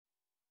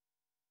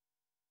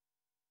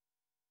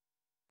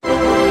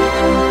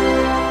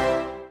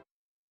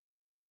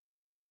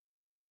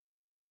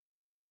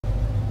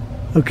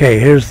Okay,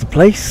 here's the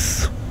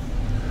place.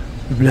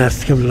 We've been asked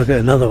to come and look at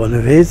another one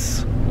of his.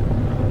 So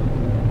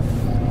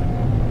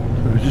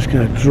we're just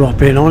going to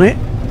drop in on it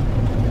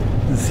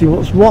and see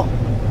what's what.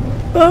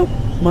 Oh,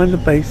 mind the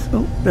base.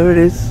 Oh, there it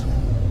is.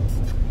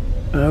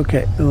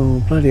 Okay. Oh,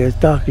 bloody hell, it's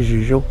dark as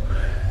usual.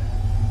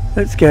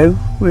 Let's go.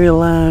 We'll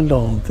land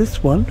on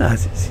this one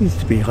as it seems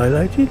to be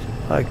highlighted.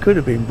 I could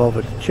have been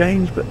bothered to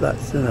change, but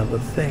that's another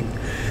thing.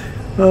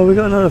 Oh, we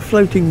got another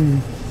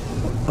floating.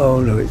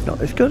 Oh no, it's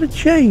not. It's got a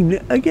chain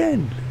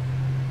again.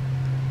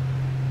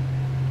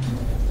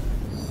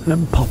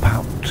 And pop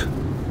out.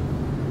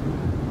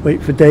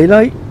 Wait for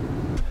daylight.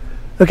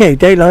 Okay,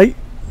 daylight.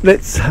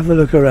 Let's have a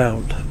look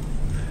around.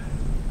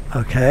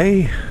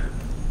 Okay.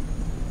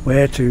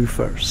 Where to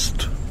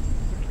first?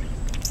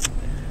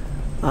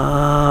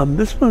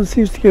 This one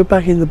seems to go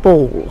back in the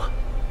ball.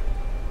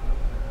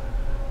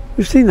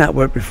 We've seen that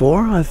work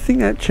before. I think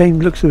that chain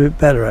looks a bit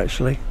better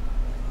actually.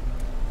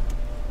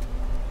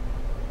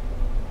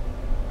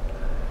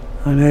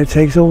 I know it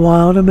takes a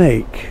while to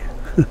make.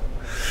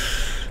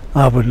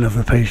 I wouldn't have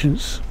the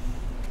patience.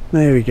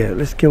 There we go.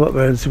 Let's go up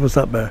there and see what's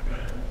up there.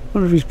 I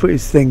wonder if he's put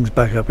his things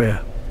back up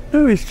here.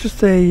 No, it's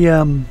just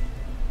a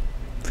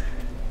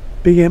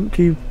big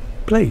empty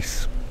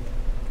place.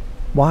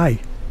 Why?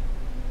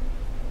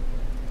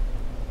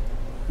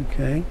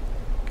 Okay.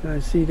 Can I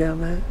see down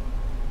there?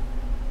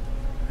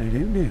 I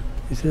don't know.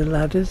 Is there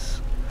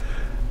ladders?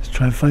 Let's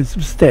try and find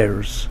some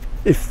stairs.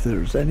 If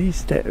there's any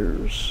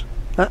stairs.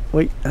 Ah,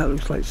 wait, that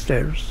looks like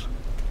stairs.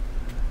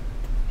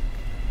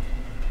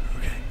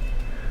 Okay.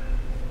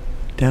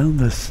 Down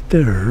the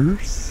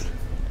stairs.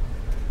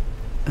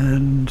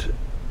 And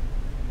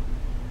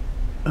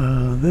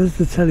there's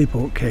the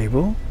teleport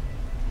cable.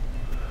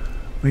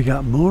 We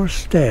got more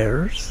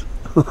stairs.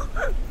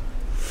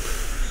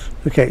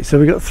 Okay, so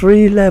we got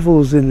 3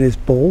 levels in this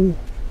ball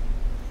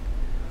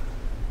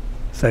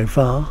so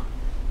far.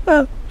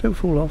 Oh, don't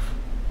fall off.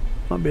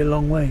 Might be a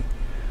long way.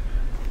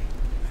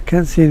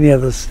 Can't see any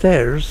other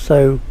stairs,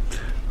 so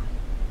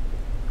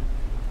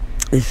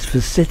it's for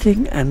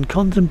sitting and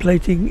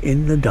contemplating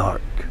in the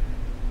dark.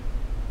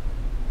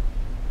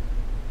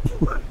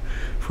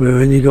 For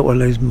when you got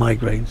one of those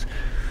migraines.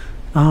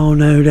 Oh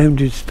no, don't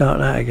do start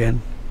that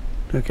again.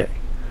 Okay.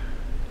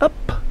 Up.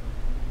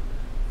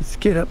 Let's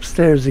get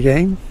upstairs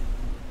again.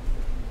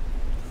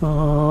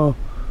 Oh.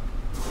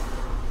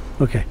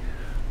 Okay.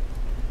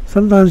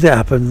 Sometimes it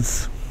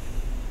happens.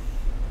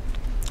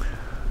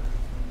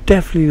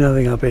 Definitely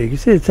nothing up here. You can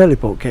see the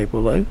teleport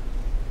cable though.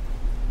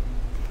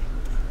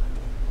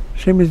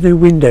 Shame there's no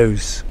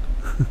windows.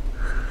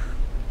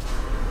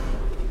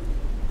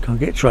 Can't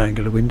get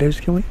triangular windows,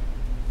 can we?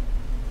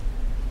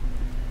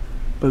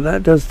 But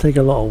that does take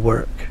a lot of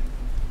work.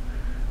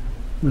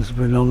 Must have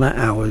been on that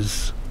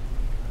hours.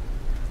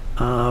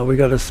 We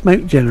got a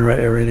smoke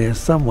generator in here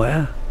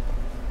somewhere.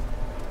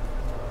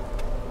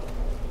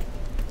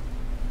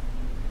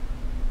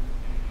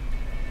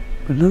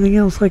 But nothing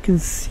else I can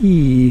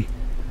see.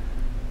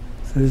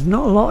 So there's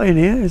not a lot in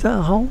here. Is that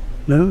a hole?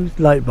 No, it's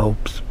light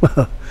bulbs.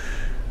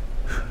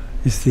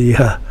 It's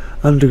the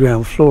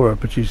underground flora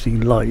producing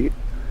light.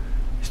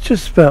 It's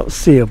just about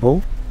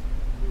seeable.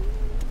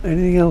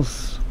 Anything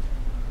else?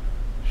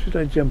 Should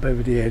I jump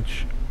over the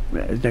edge?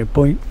 There's no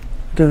point.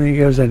 I don't think it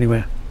goes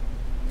anywhere.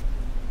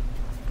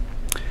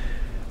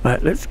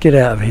 Right, let's get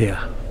out of here.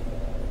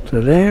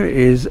 So there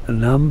is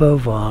number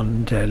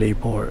 1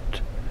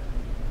 teleport.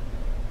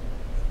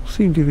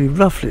 Seem to be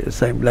roughly at the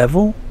same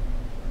level.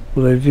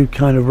 Well, they do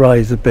kind of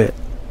rise a bit,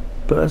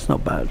 but that's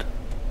not bad.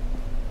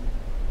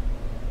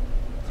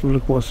 So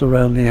look what's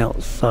around the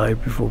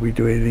outside before we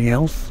do anything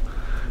else.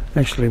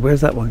 Actually,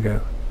 where's that one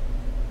go?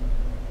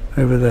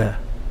 Over there.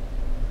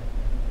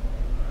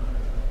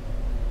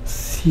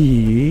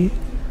 See,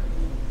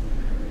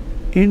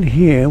 in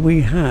here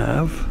we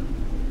have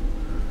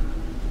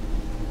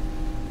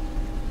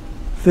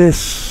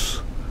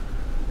this.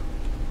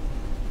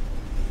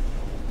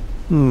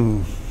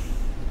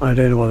 I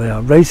don't know what they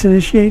are. Race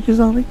initiators,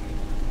 are they?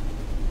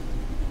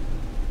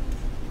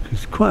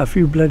 There's quite a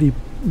few bloody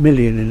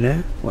million in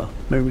there. Well,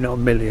 maybe not a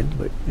million,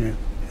 but yeah,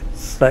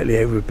 slightly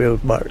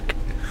overbuild mark.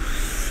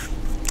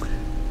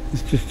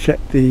 Let's just check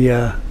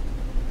the.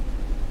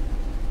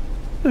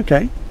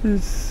 Okay,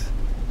 it's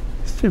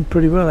doing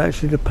pretty well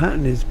actually. The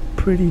pattern is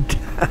pretty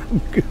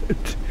damn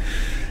good.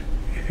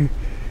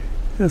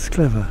 That's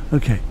clever.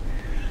 Okay.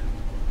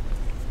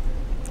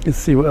 Let's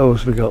see what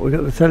else we got. We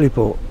got the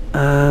teleport.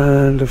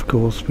 And of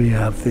course we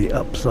have the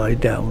upside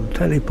down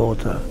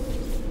teleporter.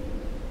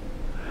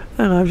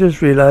 And I've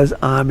just realised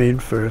I'm in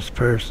third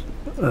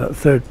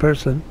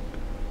person.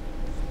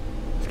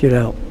 Let's get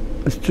out.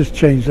 Let's just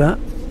change that.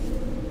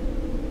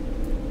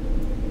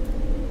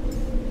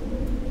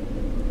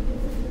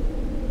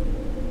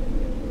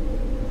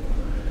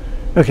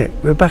 Okay,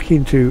 we're back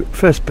into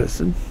first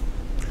person,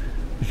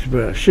 which is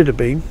where I should have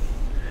been.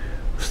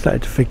 I've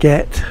started to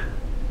forget.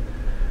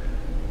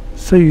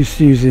 So used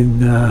to using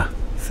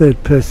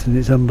third person,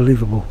 it's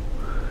unbelievable.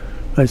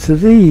 Right, so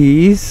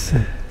these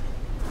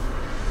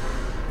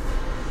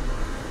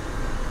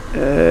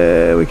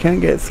we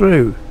can't get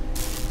through.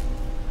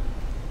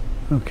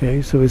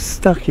 Okay, so we're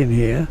stuck in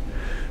here.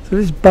 So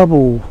this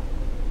bubble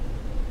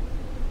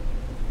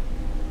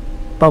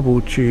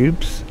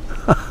tubes.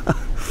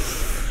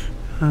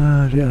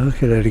 Yeah, I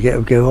could only get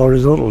them go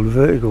horizontal and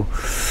vertical.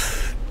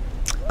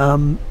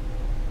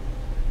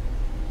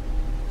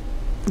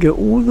 Go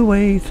all the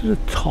way to the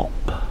top.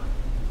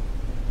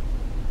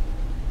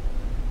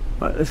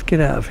 Right, let's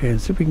get out of here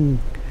and see if we can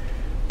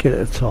get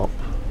at the top.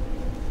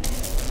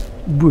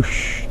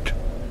 Whooshed.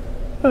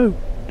 Oh,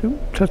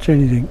 don't touch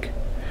anything.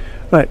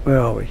 Right, where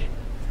are we?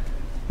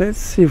 Let's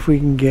see if we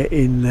can get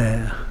in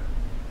there.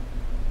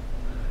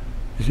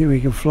 You think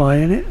we can fly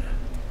in it?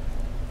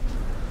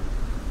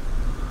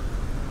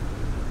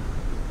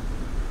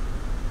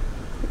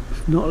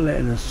 It's not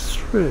letting us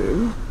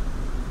through.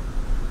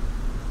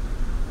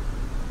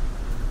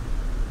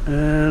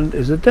 And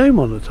there's a dome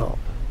on the top.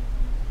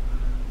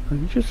 I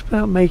can just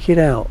about make it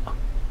out.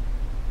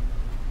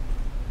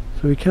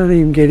 So we can't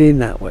even get in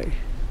that way.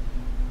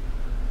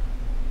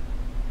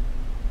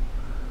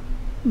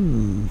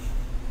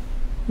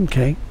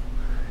 Okay.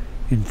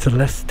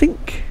 Interesting,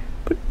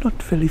 but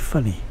not very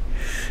funny.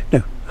 No.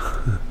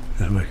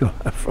 Where I got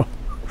that from.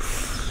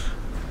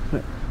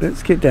 Right,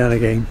 let's get down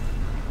again.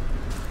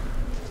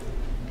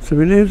 So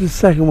we know the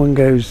second one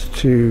goes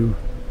to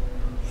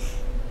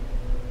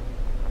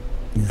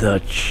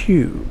the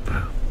tube.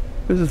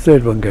 Where's the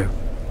third one go?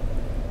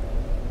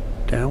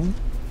 Down?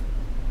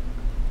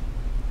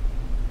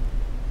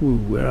 Ooh,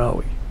 where are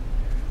we?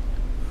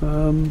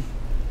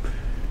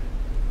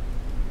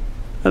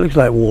 That looks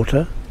like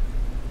water.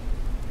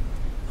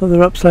 Oh,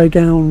 they're upside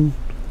down.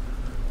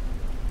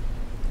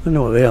 I don't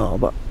know what they are,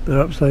 but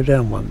they're upside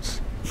down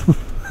ones.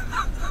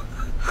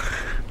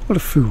 What a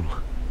fool.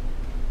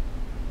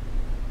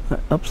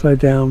 Upside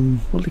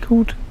down, what are they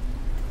called?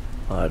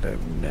 I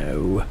don't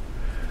know.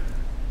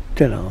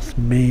 Don't ask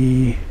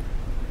me.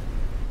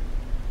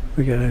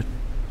 We got a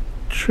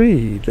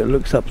tree that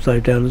looks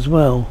upside down as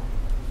well.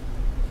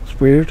 It's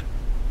weird.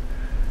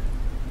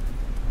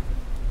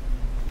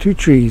 Two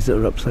trees that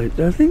are upside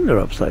down. I think they're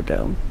upside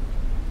down.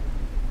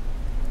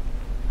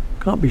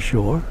 Can't be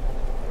sure.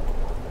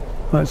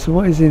 Right, so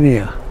what is in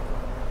here?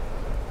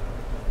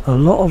 A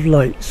lot of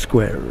light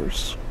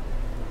squares.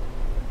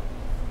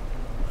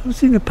 I haven't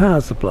seen the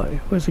power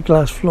supply. Where's the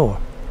glass floor?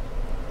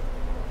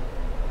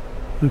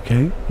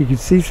 Okay, you can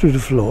see through the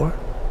floor.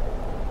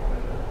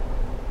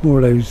 More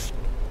of those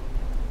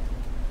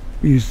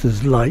used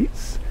as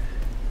lights.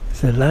 Is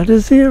there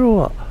ladders here or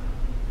what?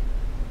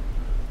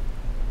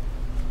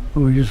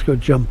 Or we just got to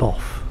jump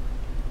off?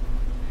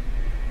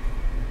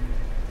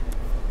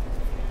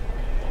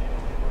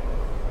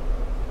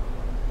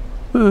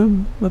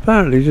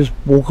 Apparently just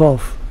walk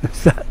off.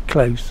 It's that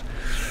close.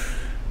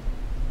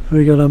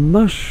 We got a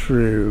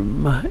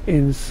mushroom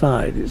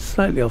inside. It's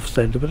slightly off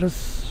centre, but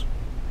that's,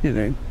 you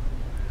know,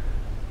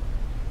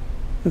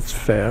 that's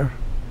fair.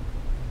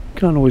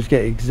 Can't always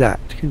get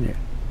exact, can you?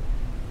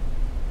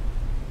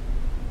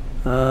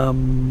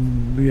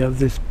 We have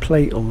this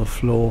plate on the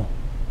floor.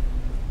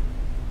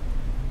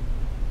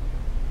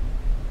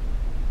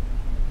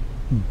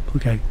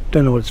 Okay,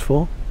 don't know what it's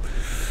for.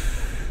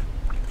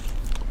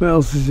 What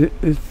else is it?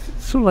 It's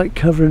sort of like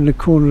covering the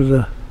corner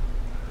of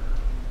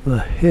the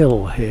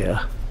hill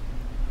here.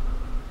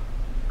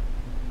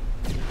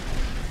 It's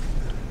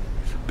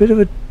a bit of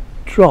a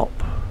drop.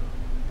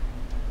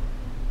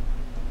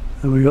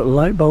 And we've got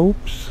light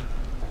bulbs.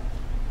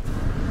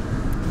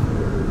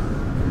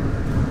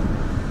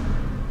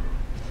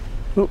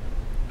 Oh,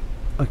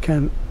 I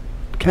can't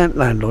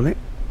land on it.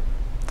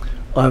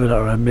 Either that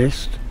or I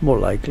missed, more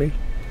likely.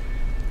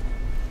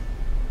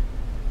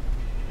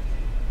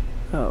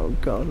 Oh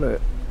god,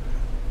 look.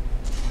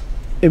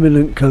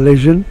 Imminent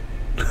collision.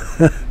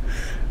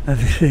 I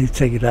think they've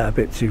taken that a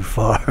bit too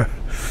far.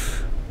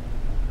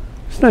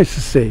 It's nice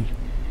to see,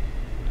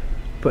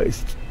 but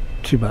it's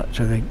too much,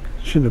 I think.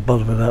 Shouldn't have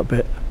bothered with that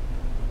bit.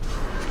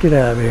 Let's get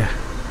out of here.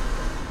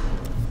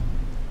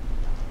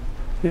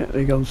 Yeah,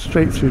 they've gone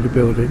straight through the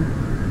building.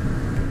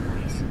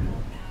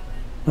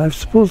 Life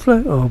support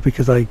though? Oh,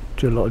 because I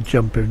do a lot of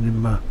jumping in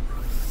my...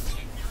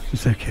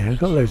 It's okay, I've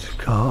got loads of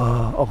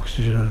car,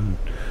 oxygen and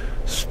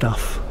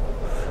stuff.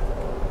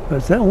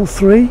 Is that all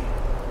three?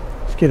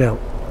 Let's get out.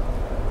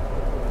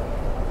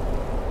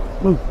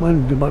 Oh,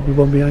 man, there might be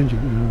one behind you.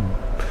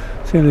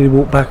 See how they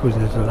walk backwards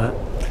into that.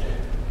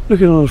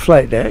 Looking on the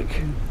flight deck.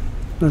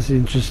 That's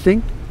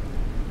interesting.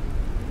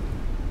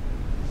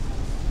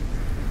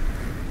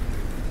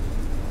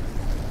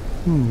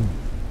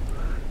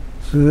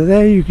 So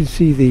there you can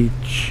see the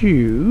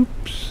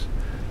tubes.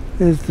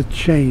 There's the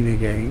chain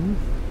again.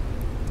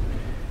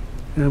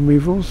 And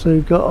we've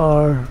also got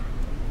our,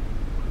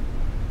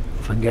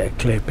 if I can get a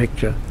clear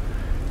picture,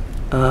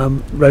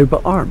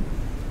 robot arm.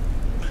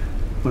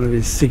 One of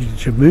his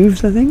signature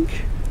moves, I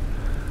think.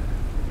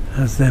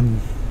 Has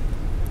them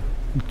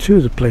two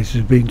of the places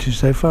we've been to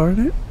so far,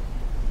 isn't it?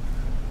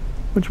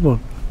 What do you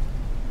want?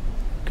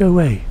 Go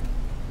away.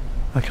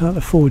 I can't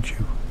afford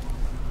you.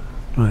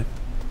 Right.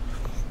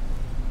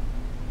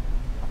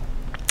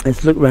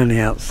 Let's look around the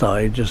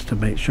outside just to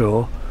make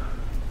sure.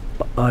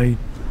 But oh,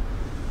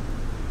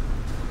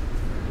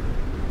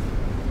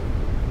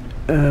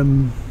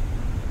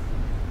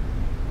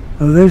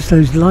 there's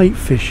those light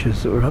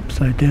fissures that were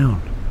upside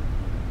down.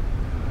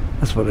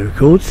 That's what they were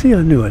called. See,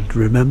 I knew I'd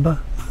remember.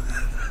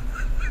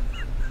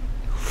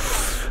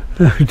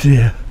 Oh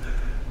dear,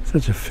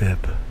 such a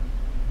fib.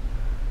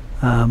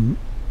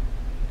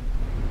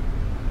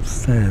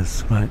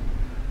 Stairs, right.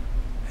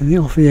 And the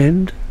off the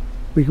end,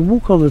 we can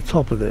walk on the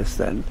top of this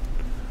then.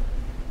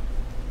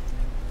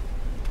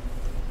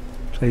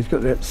 So he's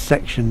got that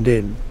sectioned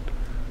in.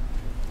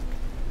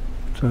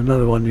 So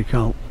another one you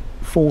can't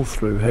fall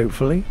through,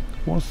 hopefully.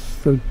 What's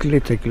the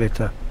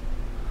glitter?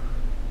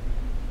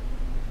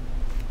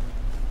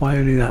 Why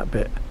only that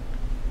bit?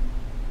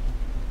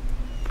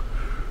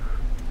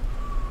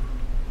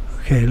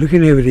 Okay,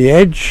 looking over the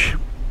edge.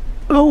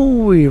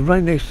 Oh, we're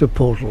right next to the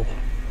portal.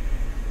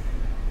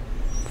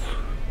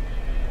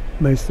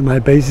 Most of my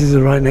bases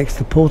are right next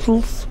to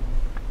portals.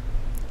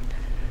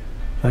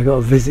 If I got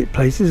to visit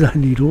places, I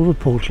need all the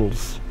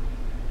portals.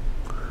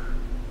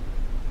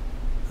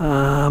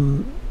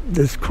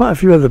 There's quite a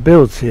few other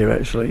builds here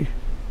actually,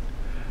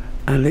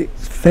 and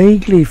it's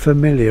vaguely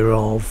familiar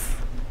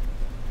of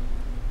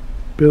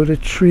build a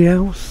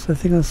treehouse. I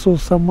think I saw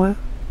somewhere.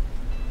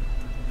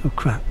 Oh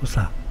crap! What's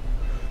that?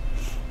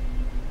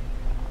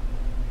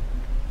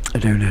 I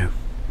don't know,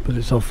 but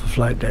it's off the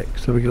flight deck,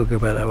 so we'll go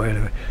back that way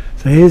anyway.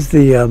 So here's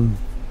the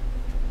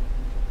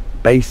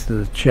base of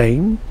the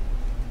chain,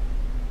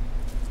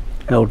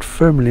 held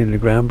firmly in the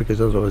ground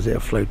because otherwise it'll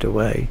float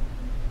away.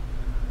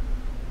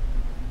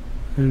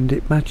 And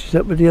it matches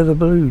up with the other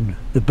balloon.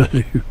 The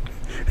balloon.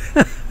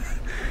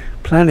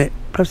 Planet.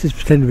 Perhaps it's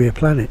pretending to be a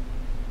planet.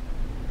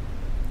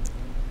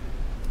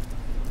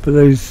 But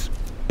those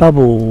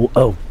bubble...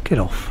 Oh, get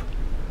off.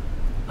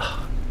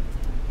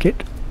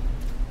 Get...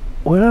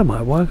 Where am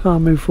I? Why can't I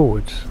move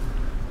forwards?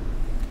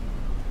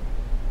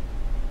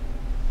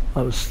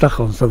 I was stuck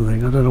on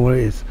something. I don't know what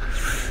it is.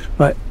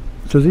 Right.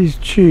 So these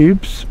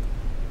tubes,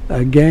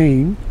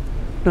 again,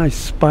 nice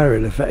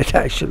spiral effect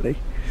actually.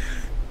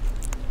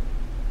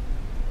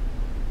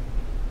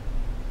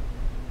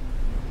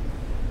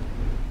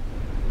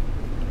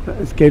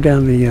 Let's go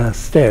down the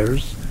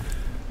stairs.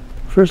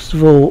 First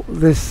of all,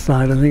 this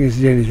side, I think is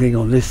the only thing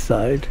on this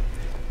side,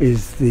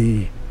 is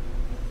the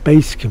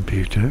base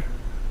computer.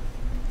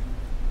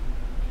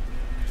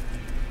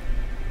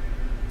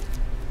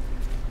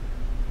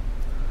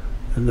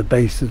 And the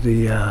base of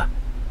the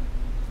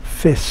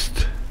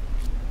fist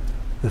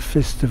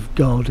of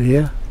God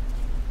here.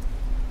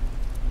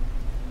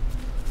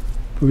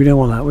 But we don't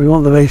want that, we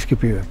want the base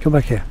computer. Come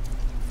back here.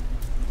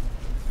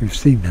 We've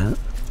seen that.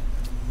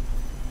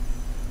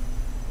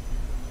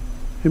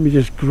 Let me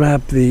just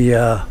grab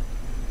the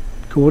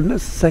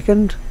coordinates a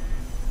second.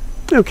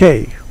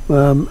 Okay,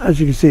 as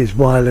you can see it's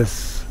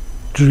wireless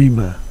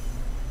Dreamer.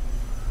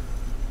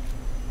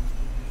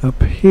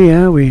 Up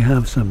here we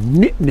have some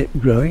nip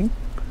growing.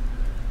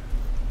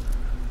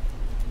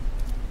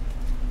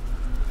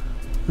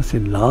 That's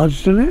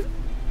enlarged, isn't it?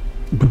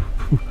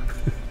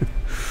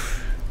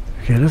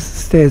 Okay, that's the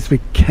stairs we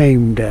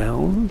came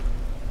down.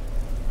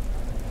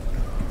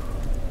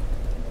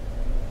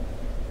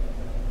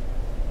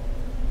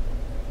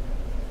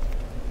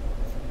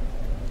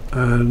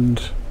 And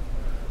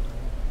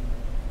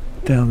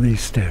down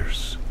these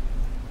stairs.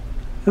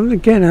 And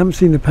again, I haven't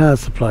seen the power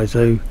supply,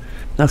 so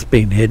that's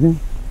been hidden.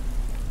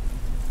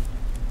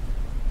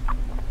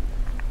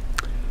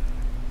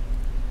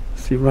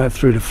 See right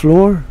through the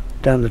floor,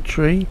 down the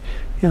tree.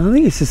 Yeah, I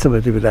think this is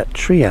something to do with that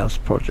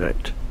treehouse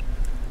project.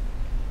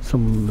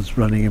 Someone was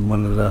running in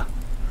one of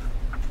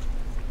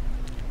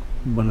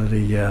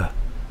the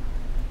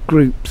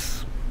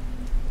groups.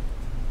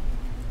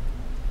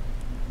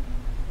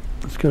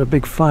 It's got a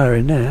big fire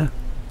in there.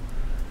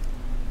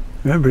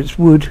 Remember, it's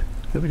wood,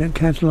 so we don't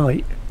catch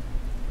light.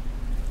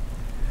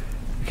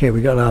 Okay,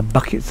 we got our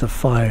buckets of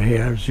fire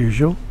here as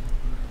usual.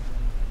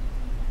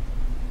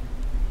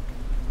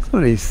 Some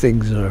of these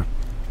things are,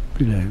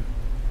 you know,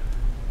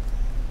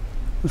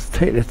 let's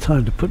take the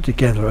time to put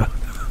together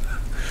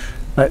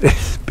like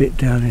this bit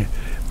down here.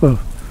 Well,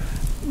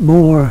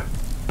 more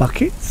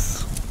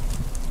buckets.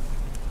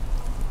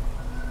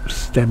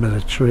 Stem of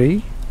the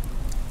tree.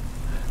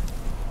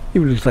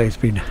 Even looks like it's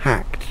been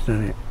hacked,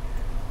 doesn't it?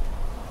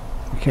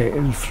 Okay,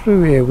 and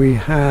through here we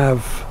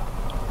have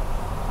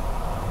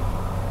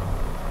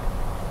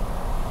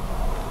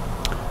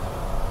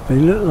they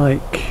look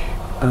like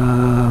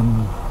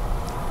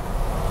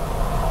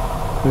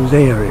those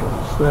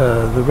aerials,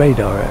 the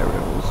radar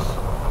aerials.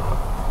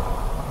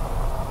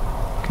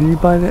 Can you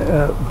buy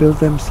the, build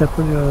them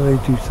separately, or do they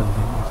do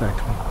something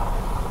exactly?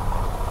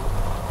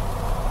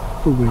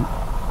 Oh wait.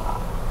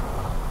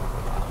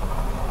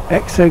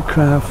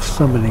 Exocraft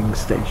summoning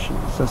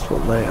stations, that's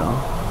what they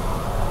are.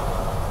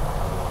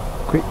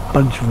 Quick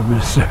bunch of them in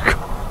a circle.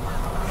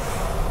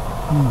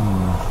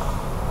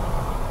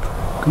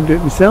 Couldn't do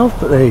it myself,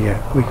 but there you go.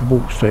 We can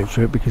walk straight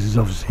through it because it's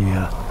obviously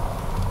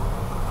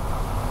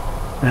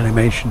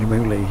animation. It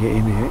won't let you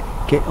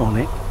get on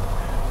it.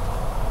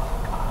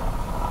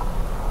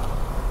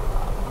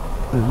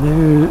 And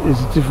there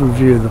is a different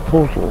view of the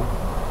portal.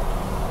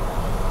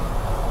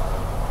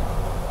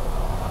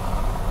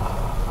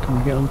 Can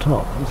we get on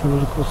top? Let's have a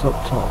look what's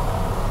up top.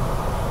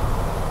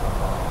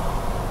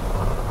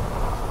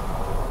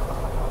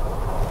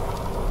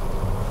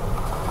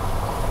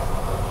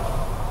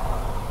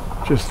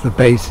 Just the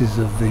bases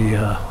of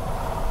the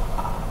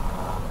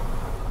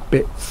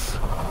bits.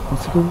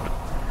 What's it called?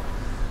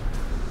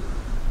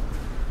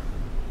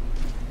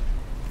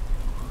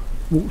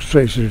 Walk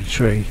straight to the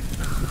tree.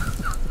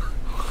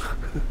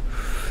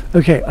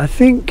 Okay, I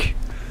think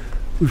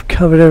we've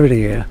covered everything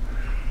here.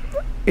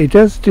 It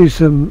does do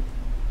some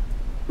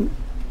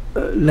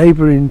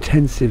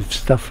labour-intensive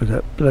stuff with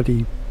that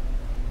bloody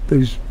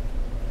those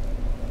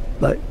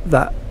like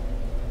that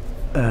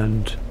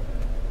and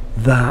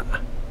that.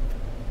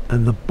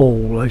 And the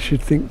ball, I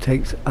should think,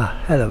 takes a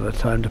hell of a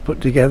time to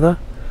put together.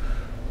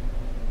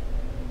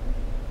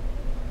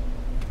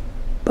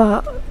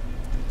 But,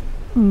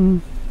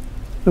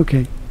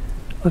 okay.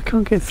 I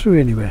can't get through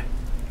anywhere.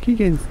 Keep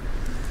getting,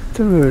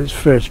 don't know whether it's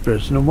first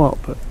person or what,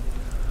 but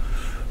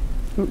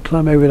don't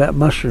climb over that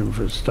mushroom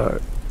for a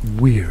start.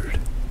 Weird.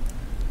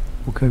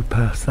 We'll go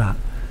past that.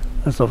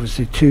 That's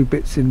obviously 2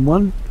 bits in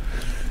one.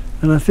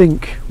 And I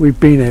think we've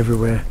been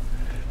everywhere.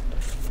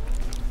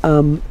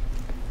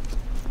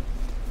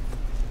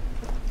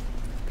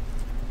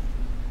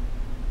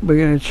 We're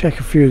going to check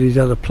a few of these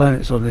other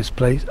planets on this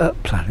place.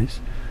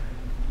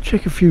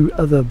 Check a few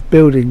other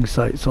building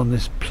sites on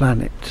this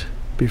planet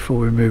before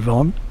we move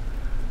on.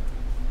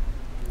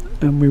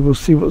 And we will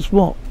see what's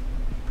what.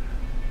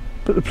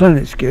 But the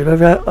planet's good.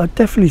 I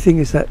definitely think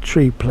it's that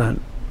tree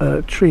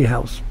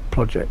house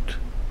project.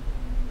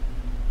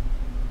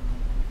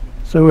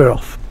 So we're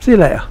off. See you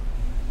later.